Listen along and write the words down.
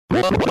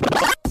The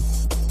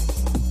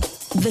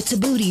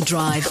Thabooty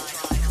Drive.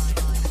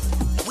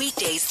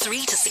 Weekdays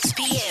 3 to 6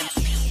 p.m.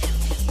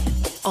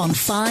 on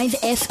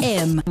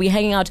 5FM. We're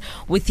hanging out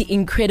with the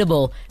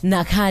incredible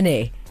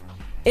Nakhane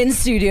in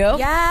studio.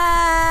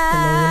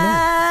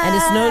 Yeah. And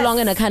it's no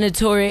longer Nakhane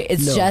Toure,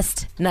 it's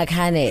just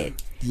Nakhane.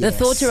 The Yes.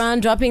 thought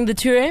around dropping the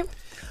Toure?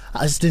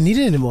 I just didn't need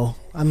it anymore.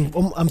 I'm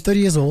 30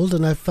 years old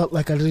and I felt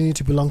like I didn't need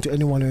to belong to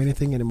anyone or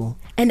anything anymore.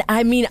 And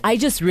I mean, I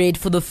just read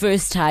for the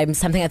first time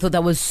something I thought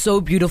that was so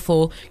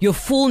beautiful. Your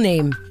full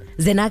name,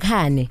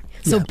 Nakhane.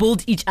 So Yeah.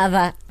 build each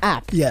other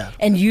up. Yeah.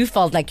 And you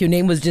felt like your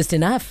name was just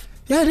enough.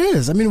 Yeah, it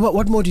is. I mean,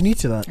 what more do you need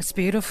to that? It's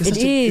beautiful. It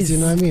is. You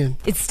know what I mean?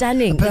 It's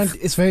stunning. Apparently,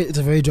 it's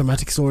a very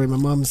dramatic story. My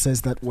mom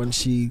says that when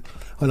I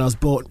was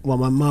born, well,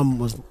 my mom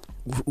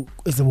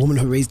is the woman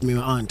who raised me,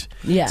 my aunt.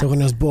 Yeah. So when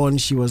I was born,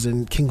 she was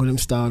in King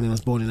Williamstown and I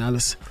was born in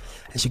Alice.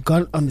 And she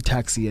got on the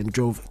taxi and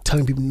drove,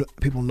 telling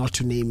people not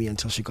to name me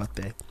until she got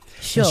there.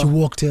 Sure. And she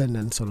walked in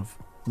and sort of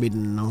made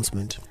an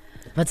announcement.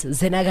 But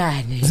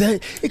Nakhane.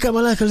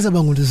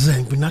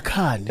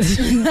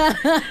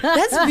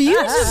 That's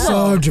beautiful.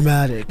 So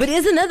dramatic. But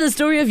isn't that the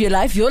story of your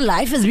life? Your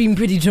life has been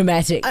pretty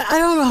dramatic. I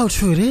don't know how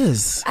true it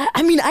is.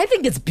 I mean, I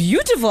think it's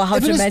beautiful how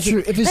If it is dramatic.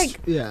 true, if it's- like,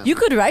 yeah. you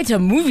could write a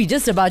movie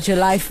just about your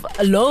life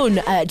alone,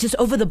 just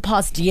over the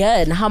past year,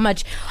 and how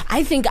much.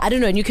 I think, I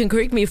don't know, and you can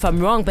correct me if I'm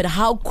wrong, but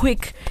how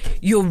quick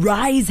your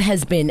rise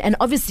has been, and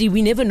obviously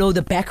we never know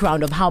the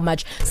background of how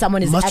much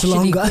someone is Much actually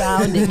longer.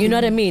 grounded. You know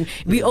what I mean?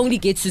 We only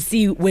get to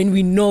see when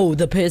we know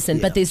the person,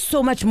 but there's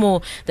so much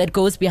more that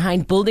goes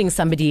behind building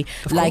somebody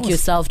like course.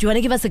 yourself. Do you want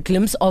to give us a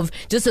glimpse of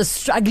just a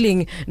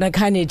struggling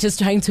Nakhane just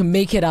trying to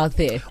make it out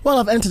there? Well,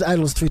 I've entered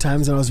Idols 3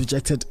 times and I was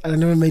rejected and I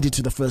never made it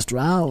to the first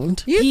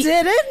round. You He-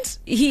 didn't?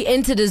 He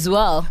entered as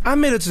well. I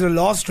made it to the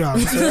last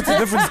round, so that's a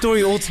different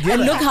story altogether.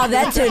 And look how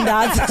that turned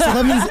out. So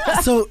that means,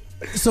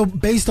 so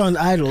based on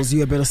Idols,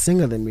 you're a better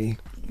singer than me.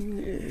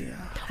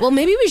 Well,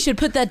 maybe we should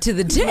put that to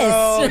the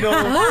test. No.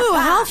 Oh,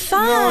 how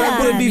fun. That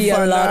wouldn't be a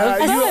fun. lot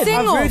of I've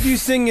sing-off. heard you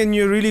sing and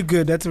you're really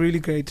good. That's really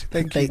great.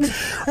 Thank you.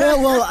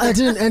 Well, I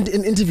did an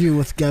interview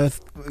with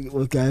Gareth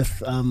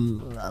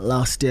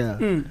last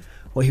year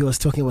where he was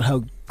talking about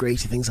how great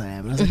he thinks I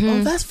am. And I was like,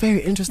 oh, that's very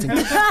interesting.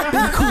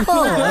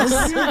 Because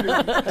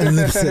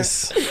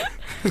ellipsis.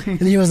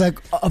 And he was like,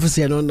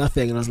 obviously I know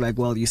nothing. And I was like,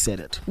 well, you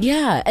said it.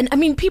 Yeah, and I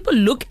mean, people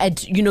look at,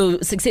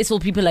 successful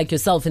people like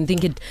yourself and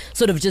think it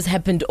sort of just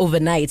happened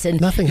overnight.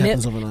 And Nothing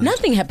happens overnight.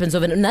 Nothing happens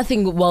overnight.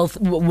 Nothing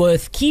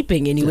worth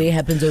keeping anyway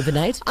happens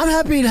overnight. I'm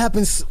happy it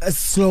happens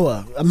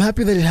slower. I'm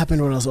happy that it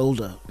happened when I was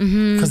older.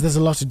 Because there's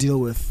a lot to deal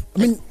with. I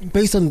mean,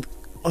 based on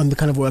the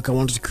kind of work I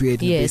wanted to create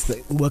and Yes.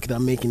 based the work that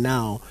I'm making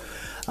now,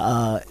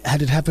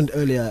 had it happened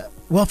earlier,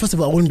 well, first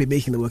of all, I wouldn't be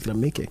making the work that I'm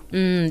making.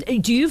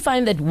 Do you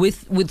find that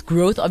with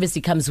growth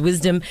obviously comes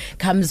wisdom,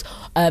 comes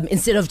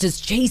instead of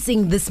just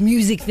chasing this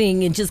music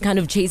thing and just kind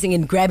of chasing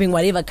and grabbing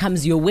whatever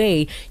comes your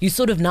way, you're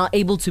sort of now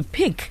able to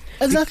pick.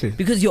 Exactly.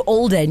 Because you're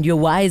older and you're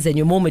wise and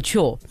you're more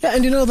mature. Yeah,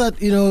 and you know that,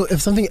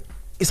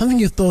 if something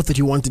you thought that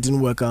you wanted didn't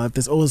work out,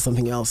 there's always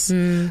something else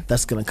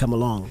that's going to come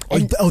along. Or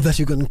that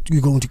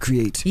you're going to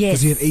create. Yes.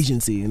 Because you have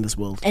agency in this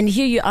world. And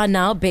here you are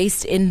now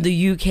based in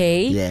the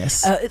UK.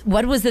 Yes.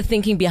 What was the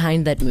thinking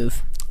behind that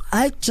move?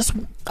 I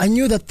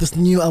knew that this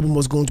new album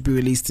was going to be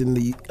released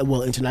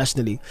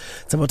internationally.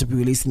 It's about to be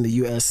released in the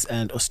US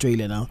and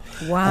Australia now.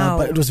 Wow.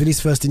 But it was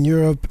released first in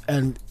Europe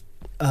and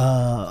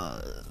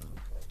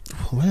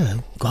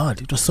well,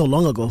 God, it was so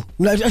long ago.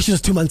 No, actually, it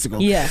was 2 months ago.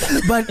 Yeah.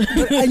 But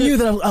I knew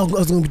that I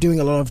was going to be doing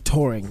a lot of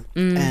touring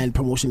and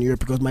promotion in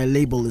Europe because my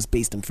label is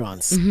based in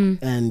France.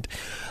 And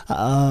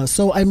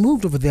so I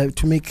moved over there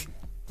to make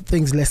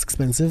things less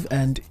expensive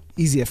and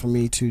easier for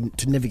me to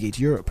navigate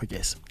Europe, I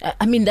guess.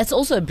 I mean, that's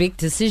also a big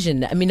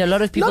decision. I mean, a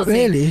lot of people Not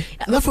say, really.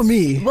 Not for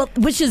me. Well,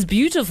 which is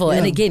beautiful,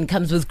 and Yeah. again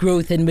comes with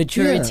growth and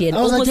maturity and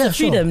I was like, almost yeah, a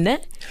freedom, sure. ne?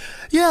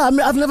 Yeah, I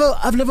mean, I've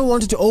never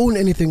wanted to own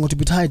anything or to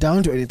be tied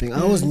down to anything.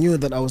 I always knew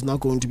that I was not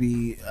going to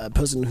be a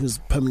person who's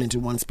permanent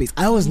in one space.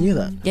 I always knew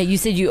that. Yeah, you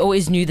said you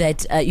always knew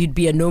that you'd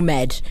be a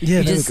nomad. Yeah,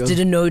 you there we just go.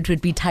 didn't know it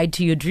would be tied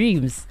to your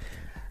dreams.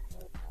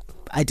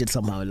 I did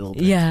somehow a little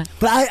bit. Yeah.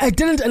 But I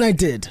didn't and I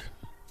did.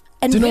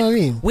 And Do you know when, what I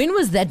mean? When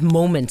was that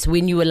moment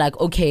when you were like,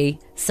 okay,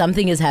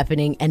 something is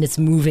happening and it's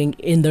moving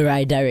in the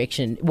right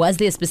direction? Was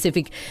there a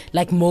specific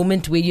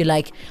moment where you're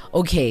like,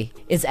 okay,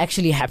 it's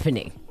actually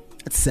happening?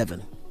 At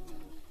 7.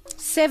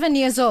 7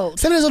 years old.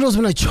 7 years old was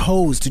when I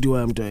chose to do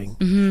what I'm doing.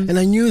 And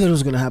I knew that it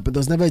was going to happen. There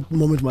was never a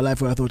moment in my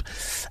life where I thought,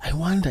 I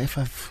wonder if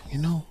I've,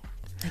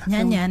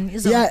 Nyan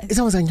is Yeah, it's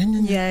always like,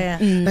 Yeah.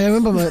 Like, I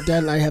remember my dad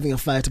and I having a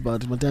fight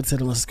about it. My dad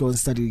said I must go and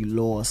study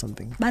law or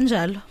something.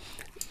 Banjalo.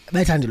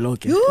 Bayithanda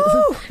lonke.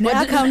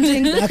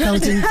 Accounting.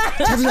 Accounting,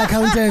 chartered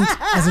accountant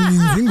as a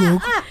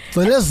Zingo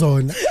for the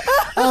zone.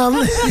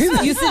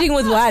 You're sitting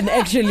with one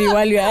actually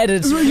while you're at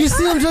it. You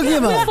see what I'm talking We're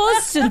about?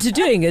 forced into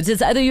doing it.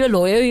 It's either you're a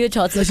lawyer or you're a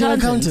chartered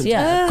accountant.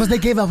 Yeah. Because they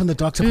gave up on the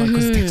doctor part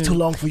because it takes too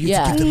long for you to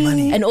get the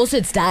money. And also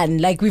it's done.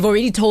 Like we've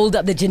already told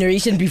the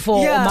generation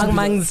before, Mang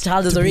Mang's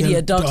child is To be already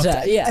a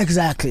doctor. Yeah.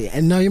 Exactly.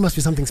 And now you must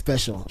be something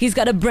special. He's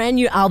got a brand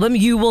new album,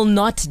 You Will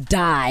Not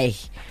Die.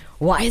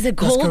 Why is it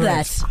called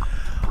correct.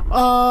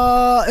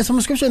 that? It's from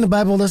a scripture in the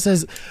Bible that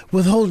says,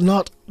 withhold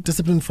not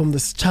discipline from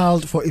this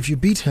child, for if you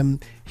beat him,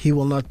 he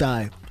will not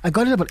die. I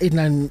got it about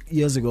 8-9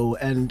 years ago,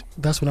 and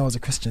that's when I was a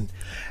Christian.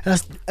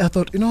 And I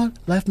thought, you know what,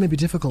 life may be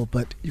difficult,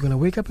 but you're going to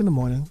wake up in the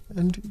morning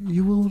and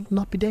you will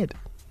not be dead.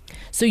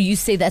 So you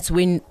say that's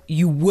when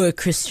you were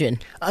Christian?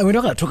 We're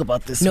not going to talk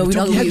about this. No, we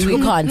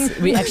can't.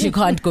 We actually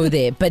can't go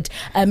there. But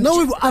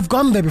I've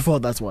gone there before,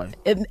 that's why.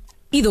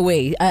 Either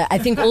way, I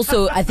think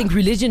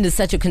religion is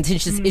such a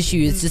contentious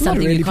issue. It's just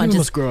something really, you can't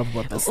people just must grow up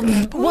about this.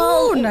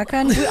 Well,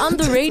 Nakhane. we're on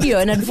the radio,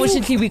 and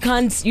unfortunately, we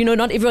can't.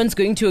 Not everyone's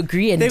going to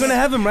agree. And They're going to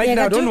have him right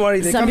now. Don't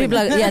worry. some people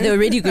are. Yeah, they're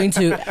already going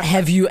to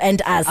have you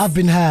and us. I've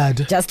been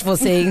had. Just for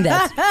saying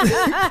that.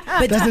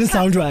 That doesn't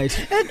sound right.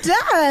 It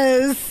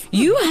does.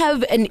 You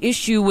have an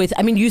issue with,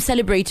 you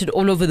celebrated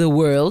all over the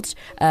world.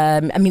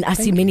 I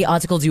see many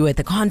articles. You were at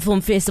the Cannes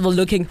Film Festival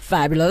looking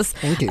fabulous.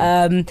 Thank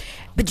you.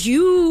 But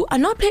you are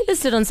not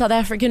playlisted on South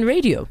African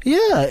radio.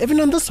 Yeah, even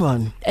on this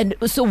one. And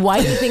so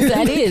why do you think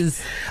that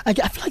is? I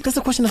feel like that's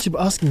a question I should be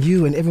asking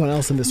you and everyone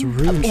else in this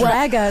room.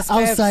 Drag us,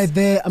 Outside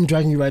there, I'm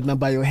dragging you right now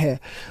by your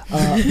hair.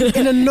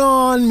 In a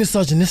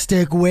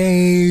non-misogynistic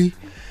way.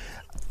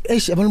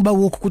 It's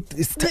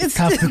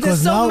tough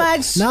because so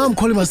much. now I'm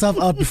calling myself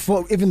out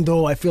before, even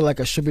though I feel like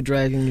I should be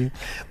dragging you.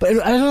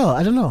 But I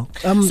don't know.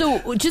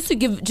 So just to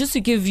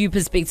give you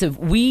perspective,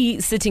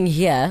 we sitting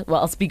here, well,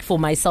 I'll speak for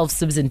myself,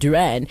 Sibs and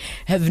Duran,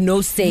 have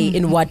no say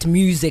in what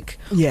music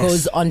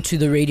goes onto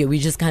the radio. We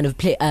just kind of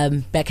play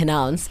back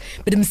announce.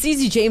 But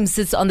Msizi James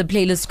sits on the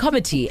playlist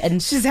committee,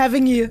 and She's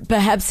having you.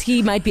 perhaps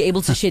he might be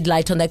able to shed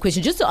light on that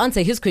question. Just to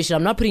answer his question,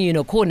 I'm not putting you in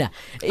a corner.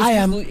 I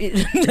am.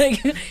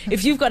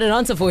 If you've got an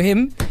answer for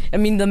him,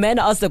 the man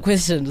asked the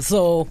question,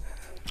 so.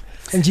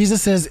 And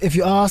Jesus says, if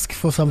you ask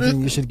for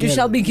something, you should get You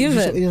shall be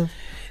given. Yeah.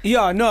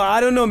 Yeah, no,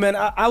 I don't know, man.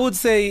 I would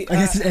say. I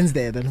guess it ends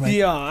there then, right?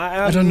 Yeah,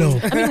 I don't know.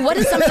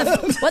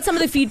 What's some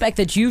of the feedback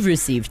that you've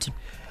received?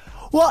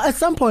 Well, at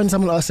some point,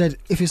 someone else said,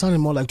 if you sounded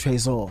more like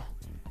Trezor.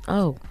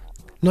 Oh.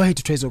 No hate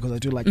to Trezor because I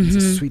do like him. He's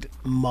a sweet,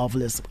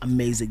 marvelous,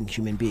 amazing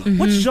human being.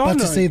 What genre?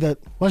 But to say that,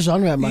 what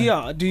genre am I?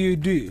 Yeah, do you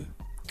do?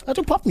 I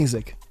do pop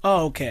music.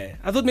 Oh, okay.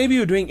 I thought maybe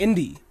you were doing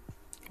indie.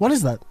 What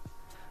is that?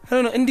 I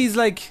don't know. Indie's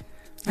like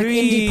very,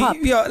 indie pop.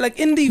 Yeah, like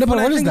indie. No, but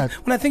when what I is think, that?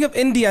 When I think of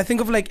indie, I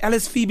think of like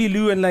Alice Phoebe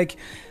Lou and like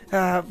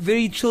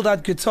very chilled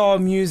out guitar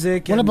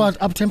music. What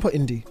about up-tempo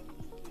indie?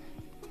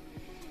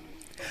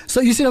 So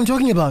you see what I'm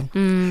talking about?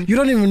 You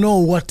don't even know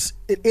what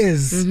it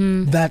is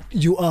that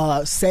you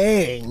are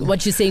saying.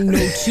 What you're saying no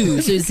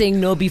to. So you're saying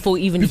no before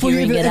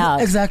hearing it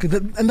out. Exactly.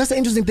 And that's the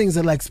interesting thing is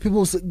that like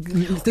people stations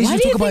Why do you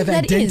talk about think the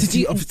that is?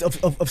 identity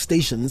of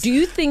stations. Do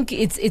you think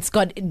it's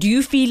got? Do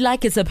you feel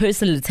like it's a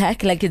personal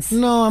attack? Like it's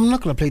No, I'm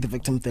not going to play the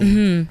victim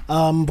thing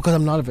because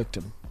I'm not a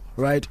victim,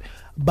 right?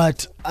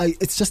 But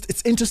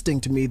it's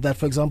interesting to me that,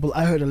 for example,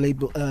 I heard a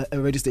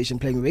radio station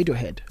playing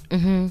Radiohead,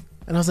 and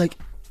I was like,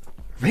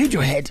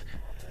 Radiohead.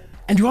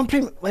 And you want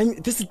to play?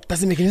 This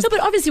doesn't make any sense. No,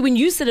 but obviously, when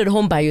you sit at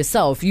home by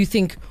yourself, you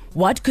think,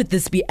 what could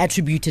this be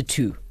attributed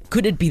to?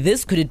 Could it be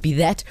this? Could it be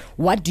that?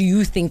 What do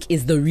you think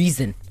is the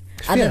reason,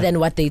 other than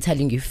what they're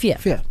telling you? Fear.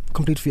 Fear,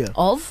 complete fear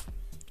Of?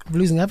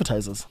 losing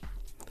advertisers.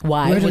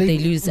 Why would they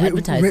lose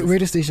advertisers?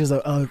 Radio stations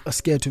are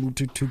scared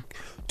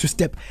to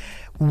step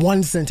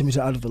 1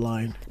 centimeter out of the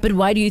line. But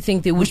why do you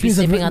think they would Which be means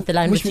that stepping out the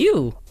line with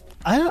you?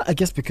 I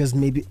guess because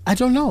maybe I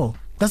don't know.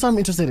 That's what I'm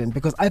interested in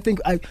because I think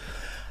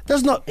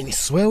there's not any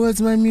swear words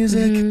in my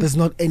music. There's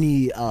not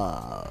any.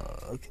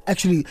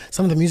 Actually,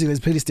 some of the music that's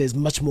played these days is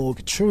much more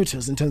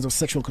gratuitous in terms of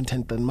sexual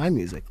content than my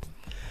music.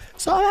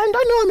 So I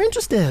know I'm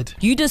interested.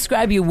 You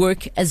describe your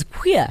work as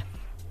queer.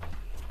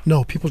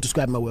 No, people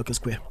describe my work as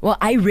queer. Well,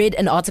 I read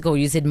an article.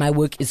 You said my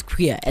work is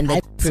queer, and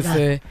that I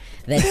prefer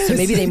that. So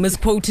maybe they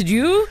misquoted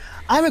you.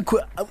 I'm a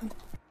queer.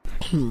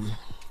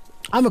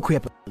 I'm a queer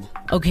person.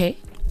 Okay.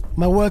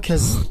 My work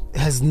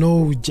has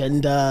no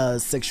gender,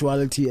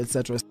 sexuality,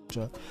 etc.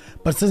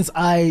 But since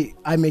I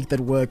make that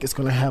work, it's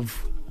gonna have.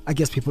 I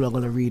guess people are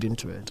gonna read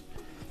into it.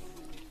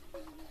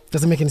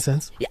 Does it make any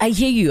sense? I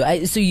hear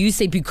you. So you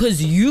say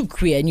because you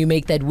queer and you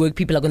make that work,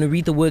 people are going to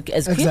read the work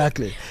as queer?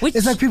 Exactly.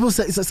 It's like people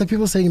say. It's like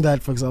people saying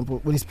that, for example,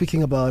 when you're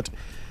speaking about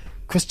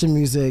Christian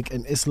music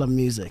and Islam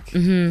music,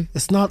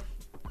 it's not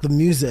the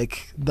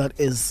music that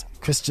is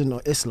Christian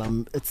or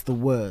Islam. It's the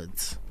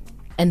words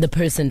and the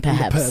person,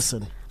 perhaps. And the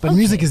person. But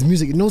music is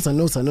music. Notes are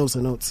notes are notes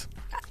are notes.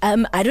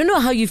 I don't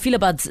know how you feel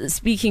about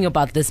speaking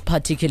about this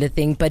particular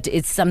thing, but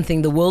it's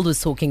something the world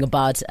was talking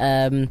about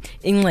in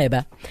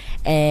Leba,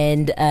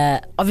 and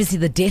obviously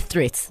the death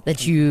threats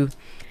that you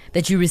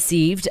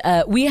received.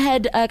 We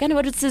had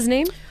what was his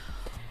name?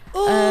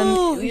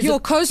 Your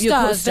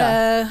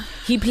co-star.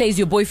 He plays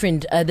your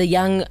boyfriend, the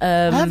young.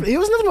 He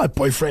was never my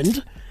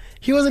boyfriend.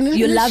 He was an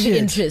your love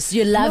interest.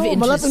 Your love interest.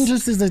 My love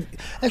interest is that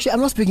actually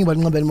I'm not speaking about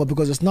Ngabe anymore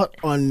because it's not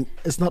on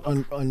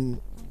the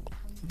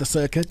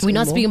circuit. We're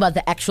not anymore. speaking about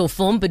the actual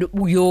film, but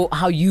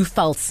how you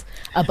felt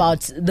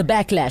about the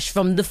backlash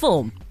from the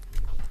film.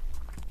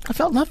 I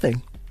felt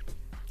nothing.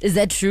 Is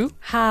that true?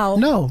 How?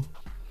 No.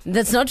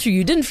 That's not true.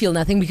 You didn't feel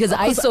nothing because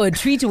I saw a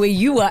tweet where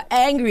you were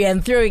angry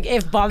and throwing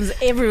F-bombs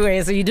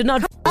everywhere. So you did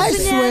not.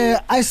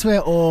 I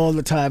swear all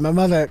the time. My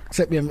mother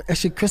sent me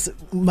actually Chris,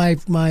 my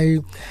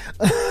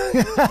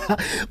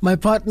my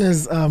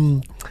partner's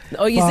Oh,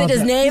 you said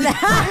his name.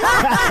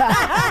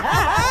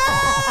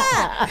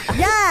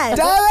 Yes.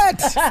 Damn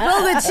it!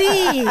 Spill the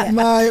tea.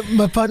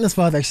 My partner's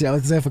father, actually, I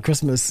was there for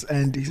Christmas,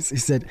 and he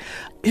said,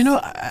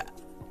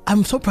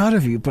 I'm so proud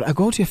of you, but I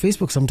go to your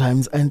Facebook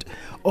sometimes, and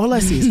all I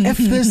see is F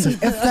this and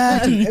F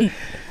that. And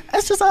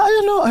it's just, I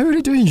don't know, I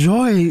really do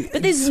enjoy.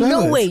 But there's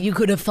no way you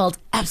could have felt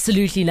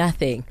absolutely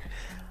nothing.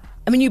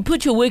 I mean, you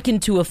put your work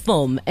into a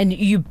film, and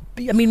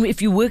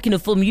if you work in a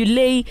film, you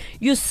lay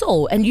your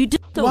soul, and you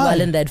did so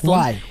well in that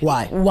film.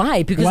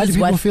 Why? Because why do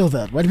people feel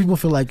that? Why do people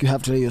feel like you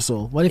have to lay your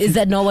soul? Is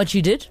that not what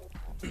you did?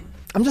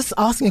 I'm just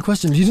asking a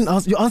question. You didn't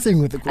ask. You're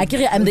answering with the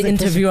question. I'm the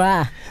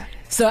interviewer.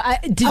 So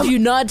did you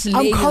not lay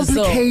your soul? I'm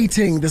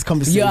complicating this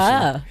conversation.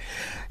 Yeah.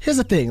 Here's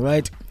the thing,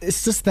 right?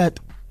 It's just that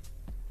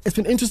it's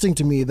been interesting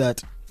to me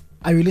that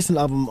I released an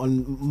album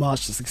on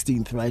March the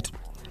 16th, right?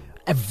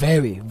 A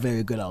very,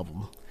 very good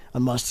album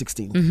on March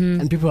 16th.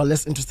 And people are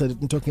less interested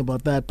in talking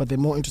about that, but they're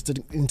more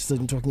interested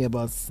in talking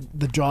about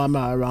the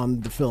drama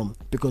around the film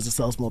because it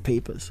sells more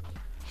papers.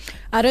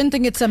 I don't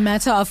think it's a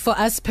matter of, for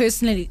us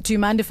personally, do you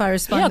mind if I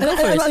respond? Yeah, go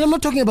for it. I'm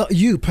not talking about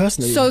you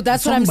personally. So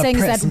that's what I'm saying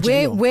is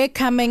that we're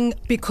coming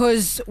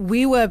because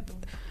we were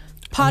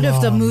part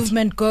of the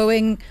movement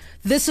going,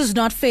 this is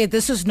not fair,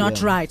 this is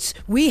not right.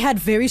 We had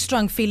very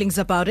strong feelings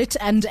about it,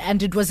 and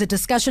it was a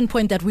discussion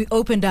point that we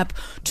opened up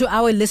to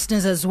our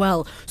listeners as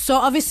well. So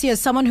obviously, as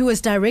someone who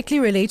is directly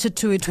related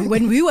to it,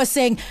 when we were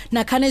saying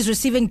Nakhane is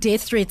receiving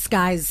death threats,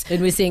 guys,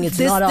 and we're saying this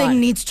thing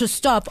needs to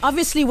stop.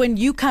 Obviously, when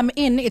you come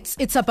in,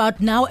 it's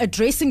about now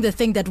addressing the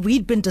thing that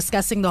we'd been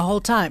discussing the whole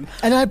time.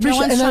 And I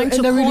appreciate, no one's trying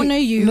to corner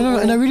you. No,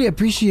 and I really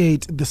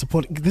appreciate the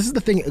support. This is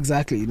the thing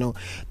exactly. The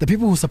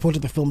people who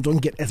supported the film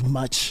don't get as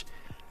much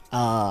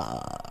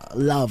attention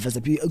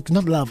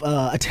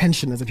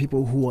as the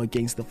people who were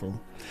against the film.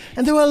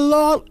 And there were a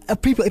lot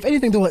of people, if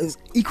anything, there was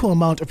equal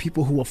amount of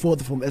people who were for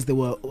the film as they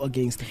were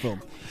against the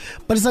film.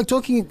 But it's like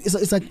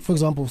it's like, for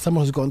example,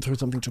 someone who's gone through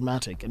something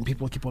traumatic and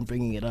people keep on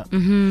bringing it up.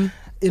 It's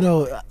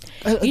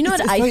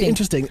very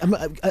interesting.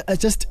 I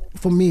just,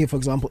 for me, for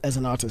example, as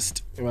an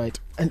artist, right,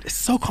 and it's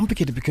so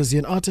complicated because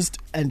you're an artist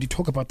and you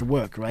talk about the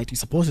work, right? You're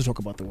supposed to talk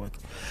about the work.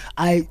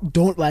 I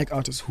don't like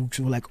artists who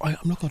are like, I'm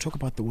not going to talk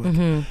about the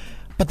work.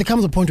 But there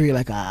comes a point where you're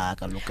like,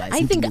 look, guys.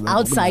 I think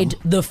outside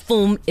the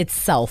film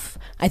itself,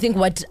 I think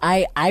what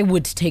I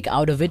would take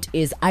out of it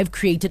is I've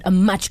created a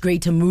much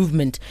greater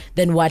movement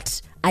than what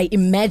I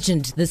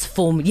imagined this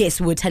film. Yes,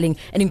 we were telling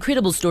an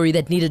incredible story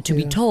that needed to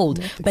be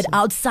told. But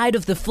outside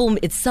of the film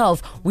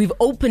itself, we've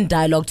opened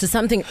dialogue to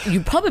something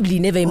you probably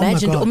never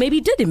imagined or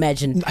maybe did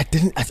imagine. I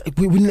didn't.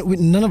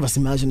 None of us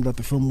imagined that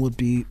the film would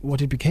be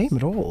what it became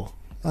at all.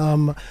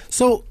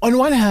 So on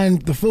one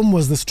hand, the film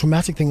was this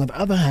traumatic thing. On the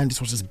other hand, it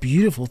was this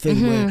beautiful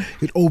thing where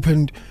it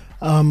opened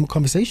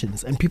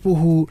conversations, and people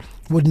who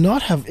would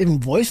not have even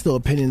voiced their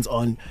opinions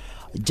on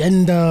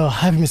gender,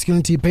 heavy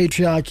masculinity,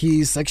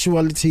 patriarchy,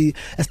 sexuality,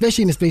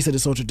 especially in a space that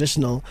is so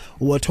traditional,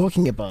 were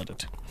talking about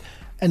it.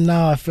 And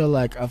now I feel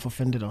like I've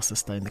offended our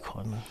sister in the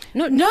corner.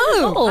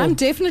 No, I'm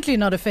definitely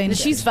not offended.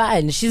 She's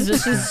fine. She's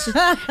it's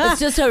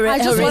just her. I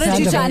just wanted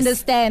you to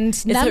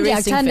understand. Nami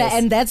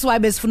and that's why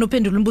besifuna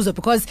uphendula umbuzo,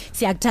 because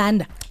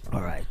siyakuthanda.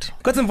 All right.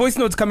 Got some voice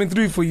notes coming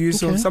through for you,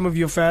 so some of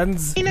your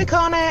fans.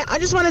 Nakhane, I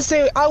just want to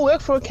say I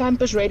work for a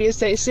campus radio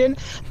station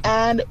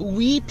and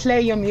we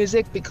play your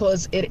music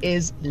because it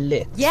is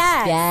lit.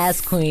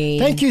 Yes,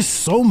 queen. Thank you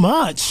so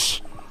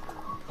much.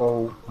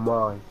 Oh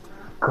my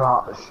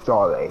gosh,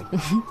 Charlie.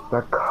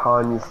 The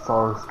Kanye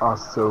songs are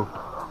so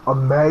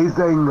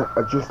amazing.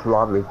 I just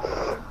love it.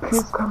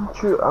 Please come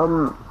to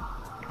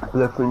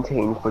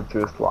Bloemfontein for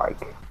just like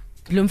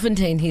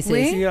Bloemfontein, he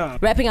says. Yeah.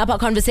 Wrapping up our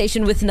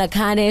conversation with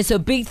Nakhane. So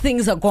big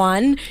things are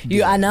gone.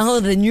 You are now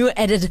the new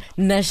added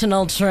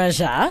national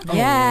treasure.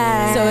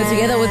 Yeah. So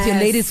together with your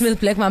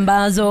Ladysmith Black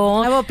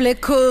Mambazo, Our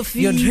Black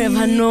Coffee, your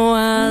Trevor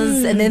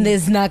Noahs, and then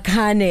there's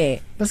Nakhane.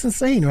 That's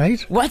insane,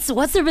 right? What's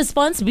the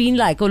response been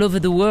like all over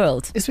the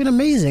world? It's been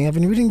amazing. I've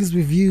been reading these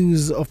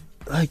reviews of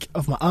my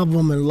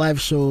album and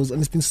live shows, and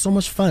it's been so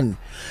much fun.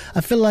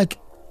 I feel like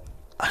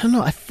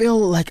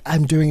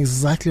I'm doing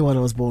exactly what I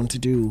was born to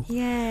do.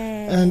 Yeah.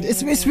 And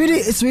it's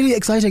really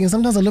exciting. And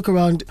sometimes I look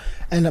around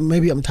and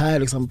maybe I'm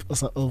tired of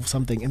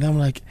something, and I'm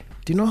like,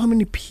 do you know how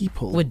many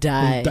people Would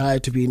die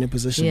to be in a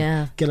position?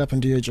 Yeah. Get up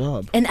and do your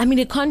job. And I mean,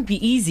 it can't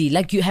be easy.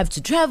 Like, you have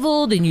to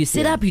travel, then you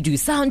sit up, you do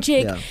sound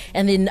check,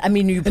 and then, I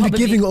mean, you And probably...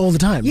 they're giving all the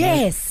time.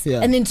 Yes. Right?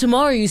 Yeah. And then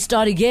tomorrow you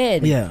start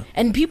again. Yeah.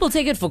 And people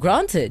take it for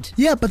granted.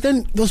 Yeah, but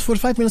then those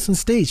 45 minutes on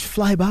stage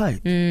fly by.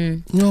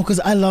 You know, because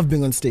I love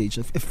being on stage.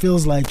 It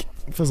feels like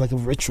a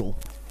ritual.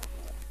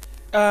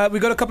 We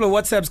got a couple of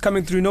WhatsApps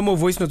coming through. No more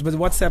voice notes, but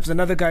WhatsApps.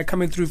 Another guy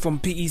coming through from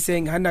PE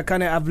saying, "Hi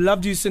Nakhane, I've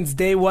loved you since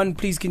day one.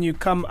 Please, can you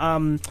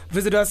come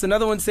visit us?"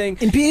 Another one saying,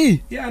 In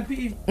PE? "Yeah, in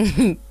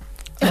PE."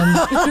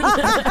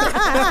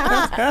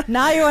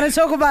 Now you want to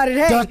talk about it,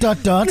 hey? ...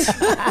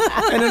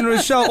 And then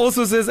Rochelle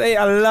also says, "Hey,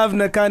 I love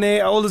Nakhane.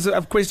 I also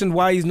have questioned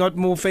why he's not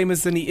more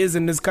famous than he is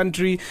in this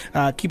country.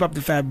 Keep up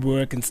the fab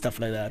work and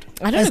stuff like that."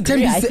 I don't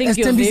agree. I think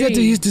you're Tembi very...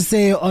 used to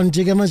say on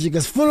Jigama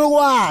Jigas,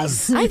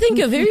 followers. I think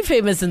you're very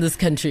famous in this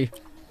country.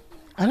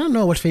 I don't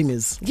know what fame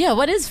is. Yeah,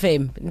 what is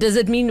fame? Does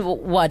it mean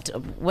what?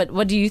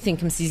 What do you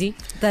think, Msizi?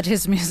 That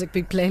his music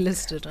be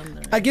playlisted on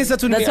there. I guess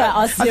that's what That's why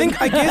I asked him.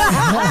 I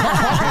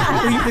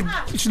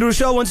guess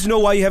Rochelle wants to know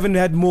why you haven't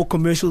had more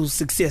commercial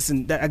success,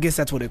 and I guess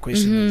that's what her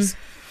question is.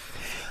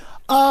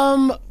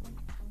 I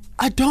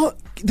don't.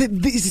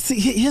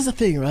 Here's the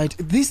thing, right?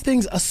 These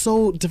things are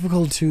so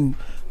difficult to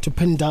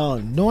pin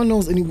down. No one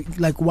knows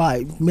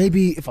why.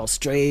 Maybe if I was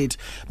straight,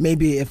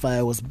 maybe if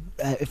I was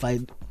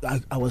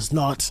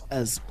not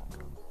as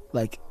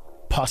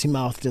potty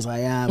mouthed as I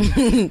am.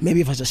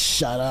 Maybe if I just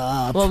shut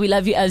up. Well, we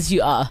love you as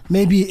you are.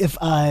 Maybe if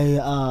I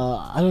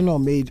don't know.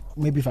 Maybe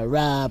if I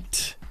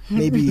rapped.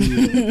 Maybe do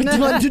you know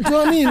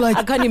what I mean? Like,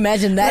 I can't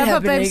imagine that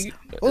happening.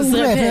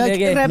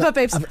 Rapper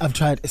babes. I've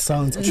tried. It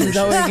sounds It's not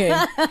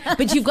atrocious. working.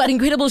 But you've got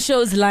incredible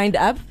shows lined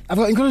up. I've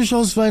got incredible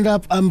shows lined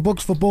up. I'm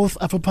booked for both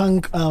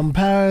Afropunk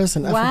Paris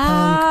and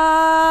Afropunk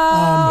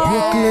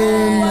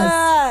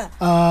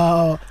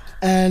Brooklyn.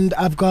 And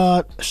I've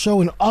got a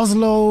show in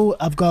Oslo.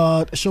 I've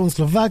got a show in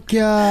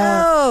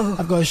Slovakia.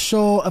 I've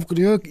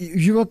got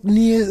Europe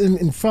near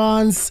in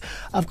France.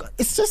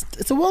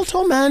 It's a world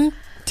tour, man.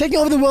 Taking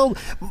over the world.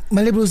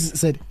 My labels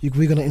said,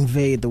 we're going to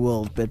invade the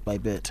world bit by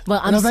bit.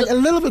 Well, and I was like, a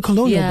little bit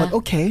colonial, but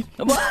okay.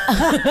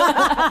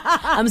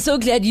 I'm so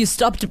glad you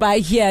stopped by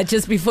here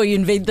just before you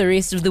invade the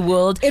rest of the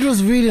world. It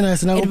was really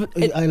nice, and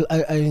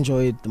I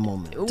enjoyed the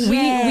moment. We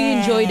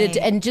enjoyed it,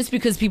 and just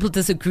because people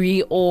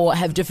disagree or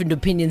have different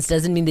opinions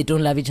doesn't mean they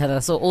don't love each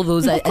other. So all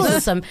those, I saw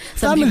some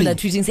people are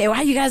tweeting saying, "Why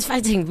are you guys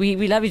fighting?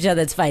 We love each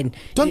other. It's fine."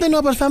 Don't they know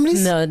about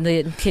families? No,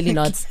 they clearly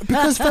not.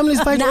 Because families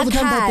fight all the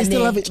time, but they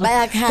still love each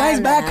other.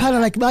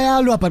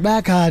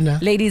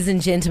 Guys, ladies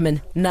and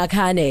gentlemen,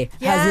 Nakhane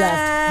has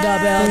left the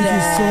building.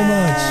 Thank you so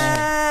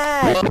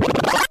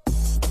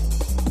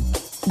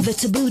much. The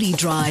Thabooty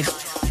Drive.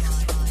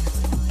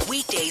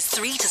 Weekdays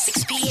 3 to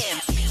 6 p.m.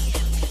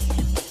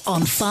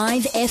 on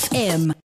 5 FM.